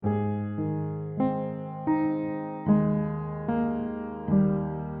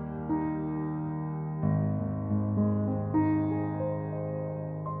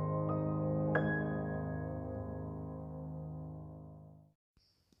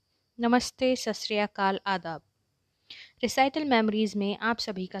नमस्ते, सत श्री अकाल, आदाब। रिसाइटल मेमोरीज में आप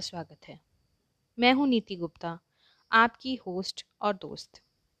सभी का स्वागत है। मैं हूं नीति गुप्ता, आपकी होस्ट और दोस्त।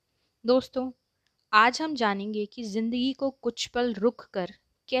 दोस्तों, आज हम जानेंगे कि जिंदगी को कुछ पल रुक कर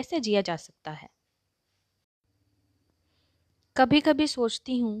कैसे जिया जा सकता है। कभी कभी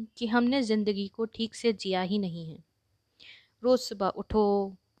सोचती हूँ कि हमने जिंदगी को ठीक से जिया ही नहीं है। रोज सुबह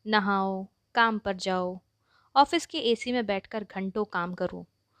उठो, नहाओ, काम पर जाओ, ऑफिस के एसी में बैठकर घंटों काम करो,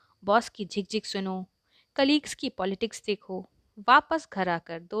 बॉस की झिकझिक सुनो, कलीग्स की पॉलिटिक्स देखो, वापस घर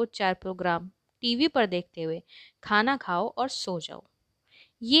आकर दो चार प्रोग्राम टीवी पर देखते हुए खाना खाओ और सो जाओ।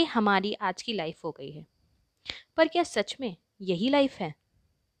 ये हमारी आज की लाइफ हो गई है। पर क्या सच में यही लाइफ है?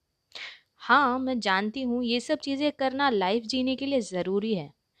 हाँ, मैं जानती हूँ ये सब चीज़ें करना लाइफ जीने के लिए ज़रूरी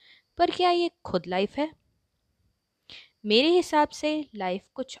है, पर क्या ये खुद लाइफ है? मेरे हिसाब से लाइफ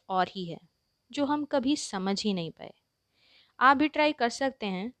कुछ और ही है, जो हम कभी समझ ही नहीं पाए। आप भी ट्राई कर सकते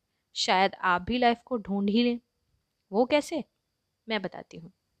हैं, शायद आप भी लाइफ को ढूंढ ही लें। वो कैसे? मैं बताती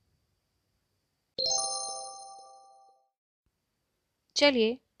हूँ।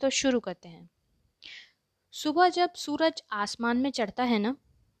 चलिए तो शुरू करते हैं। सुबह जब सूरज आसमान में चढ़ता है ना,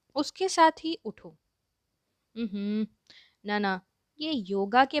 उसके साथ ही उठो। ना ना, ये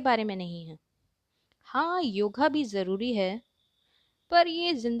योगा के बारे में नहीं है। हाँ, योगा भी ज़रूरी है, पर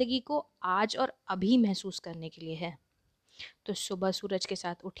ये ज़िंदगी को आज और अभी महसूस करने के लिए है। तो सुबह सूरज के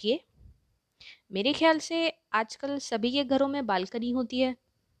साथ उठिए। मेरे ख्याल से आजकल सभी के घरों में बालकनी होती है।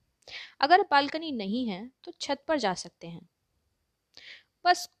 अगर बालकनी नहीं है तो छत पर जा सकते हैं।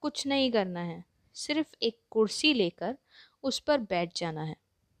 बस कुछ नहीं करना है, सिर्फ एक कुर्सी लेकर उस पर बैठ जाना है।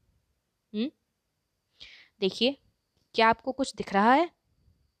 हम्म देखिए, क्या आपको कुछ दिख रहा है?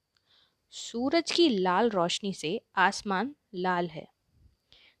 सूरज की लाल रोशनी से आसमान लाल है।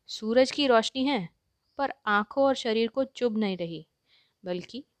 सूरज की रोशनी है, पर आंखों और शरीर को चुभ नहीं रही,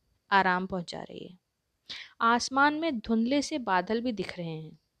 बल्कि आराम पहुंचा रही है। आसमान में धुंधले से बादल भी दिख रहे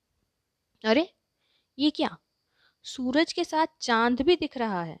हैं। अरे, ये क्या? सूरज के साथ चांद भी दिख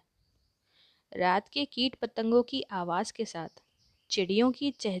रहा है। रात के कीट पतंगों की आवाज के साथ चिड़ियों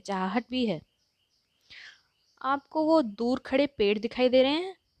की चहचहाहट भी है। आपको वो दूर खड़े पेड़ दिखाई दे रहे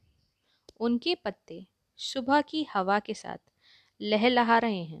हैं? उनके पत्ते सुबह की हवा के साथ लहलहा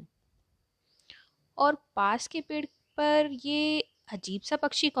रहे हैं। और पास के पेड़ पर ये अजीब सा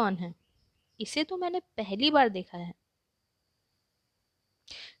पक्षी कौन है? इसे तो मैंने पहली बार देखा है।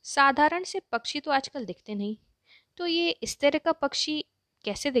 साधारण से पक्षी तो आजकल दिखते नहीं, तो ये इस तरह का पक्षी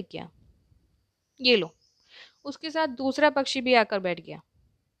कैसे दिख गया? ये लो, उसके साथ दूसरा पक्षी भी आकर बैठ गया।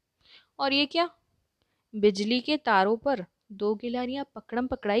 और ये क्या? बिजली के तारों पर दो गिलहरियां पकड़म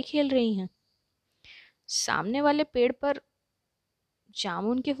पकड़ाई खेल रही हैं। सामने वाले पेड़ पर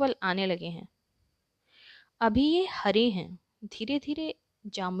जामुन के फल आने लगे हैं। अभी ये हरे हैं, धीरे धीरे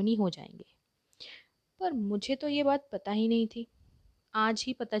जामुनी हो जाएंगे। पर मुझे तो ये बात पता ही नहीं थी। आज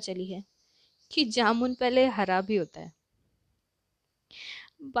ही पता चली है कि जामुन पहले हरा भी होता है।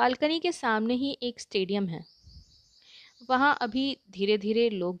 बालकनी के सामने ही एक स्टेडियम है। वहाँ अभी धीरे धीरे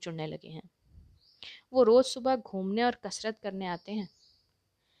लोग जुड़ने लगे हैं। वो रोज सुबह घूमने और कसरत करने आते हैं।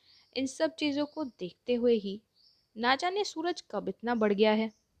 इन सब चीज़ों को देखते हुए ही ना जाने सूरज कब इतना बढ़ गया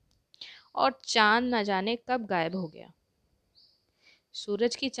है और चांद ना जाने कब गायब हो गया।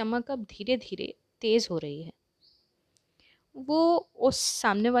 सूरज की चमक अब धीरे धीरे तेज हो रही है। वो उस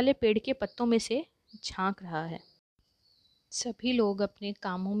सामने वाले पेड़ के पत्तों में से झांक रहा है। सभी लोग अपने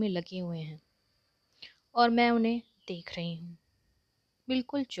कामों में लगे हुए हैं और मैं उन्हें देख रही हूँ।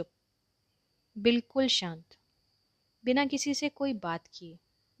 बिल्कुल चुप, बिल्कुल शांत, बिना किसी से कोई बात किए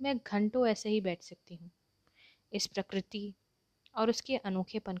मैं घंटों ऐसे ही बैठ सकती हूँ, इस प्रकृति और उसके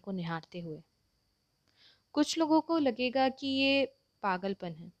अनोखेपन को निहारते हुए। कुछ लोगों को लगेगा कि ये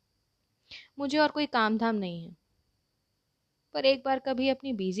पागलपन है, मुझे और कोई काम धाम नहीं है। पर एक बार कभी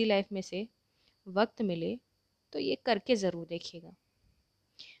अपनी बिजी लाइफ में से वक्त मिले तो ये करके ज़रूर देखिएगा।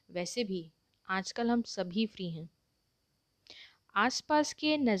 वैसे भी आजकल हम सभी फ्री हैं। आसपास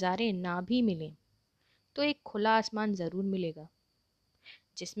के नज़ारे ना भी मिलें तो एक खुला आसमान ज़रूर मिलेगा,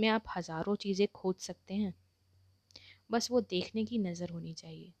 जिसमें आप हज़ारों चीज़ें खोज सकते हैं। बस वो देखने की नज़र होनी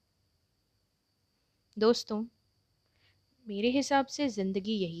चाहिए। दोस्तों, मेरे हिसाब से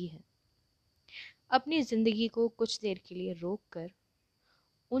ज़िंदगी यही है। अपनी ज़िंदगी को कुछ देर के लिए रोक कर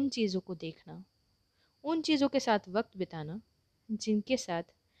उन चीज़ों को देखना, उन चीज़ों के साथ वक्त बिताना जिनके साथ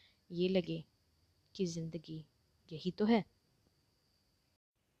ये लगे कि ज़िंदगी यही तो है।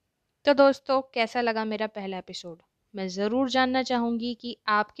 तो दोस्तों, कैसा लगा मेरा पहला एपिसोड? मैं ज़रूर जानना चाहूँगी कि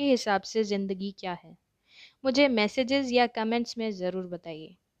आपके हिसाब से ज़िंदगी क्या है। मुझे मैसेजेस या कमेंट्स में ज़रूर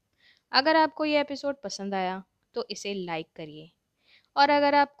बताइए। अगर आपको ये एपिसोड पसंद आया तो इसे लाइक करिए और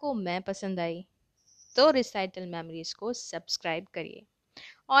अगर आपको मैं पसंद आई तो रिसाइटल मेमोरीज को सब्सक्राइब करिए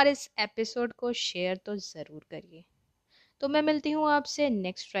और इस एपिसोड को शेयर तो ज़रूर करिए। तो मैं मिलती हूँ आपसे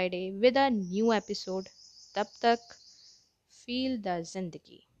next Friday with a new episode. तब तक फील द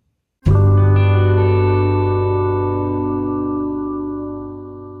जिंदगी।